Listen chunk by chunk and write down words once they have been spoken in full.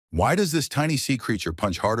Why does this tiny sea creature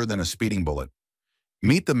punch harder than a speeding bullet?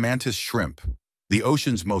 Meet the mantis shrimp, the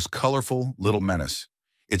ocean's most colorful little menace.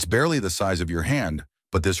 It's barely the size of your hand,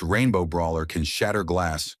 but this rainbow brawler can shatter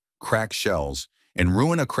glass, crack shells, and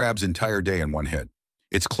ruin a crab's entire day in one hit.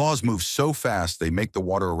 Its claws move so fast they make the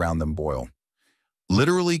water around them boil,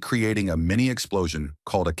 literally creating a mini explosion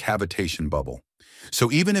called a cavitation bubble.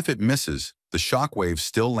 So even if it misses, the shockwave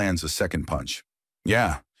still lands a second punch.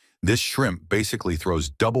 Yeah, this shrimp basically throws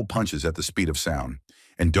double punches at the speed of sound.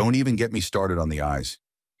 And don't even get me started on the eyes.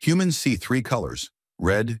 Humans see three colors: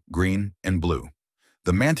 red, green, and blue.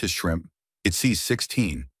 The mantis shrimp, it sees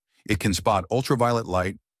 16. It can spot ultraviolet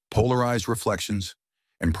light, polarized reflections,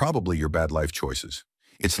 and probably your bad life choices.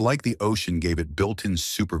 It's like the ocean gave it built-in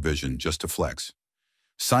supervision just to flex.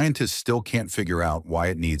 Scientists still can't figure out why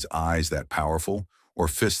it needs eyes that powerful or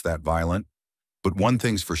fists that violent. But one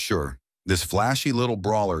thing's for sure, this flashy little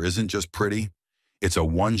brawler isn't just pretty, it's a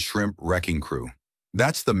one-shrimp wrecking crew.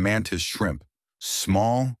 That's the mantis shrimp,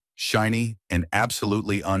 small, shiny, and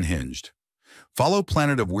absolutely unhinged. Follow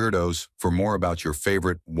Planet of Weirdos for more about your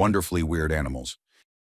favorite wonderfully weird animals.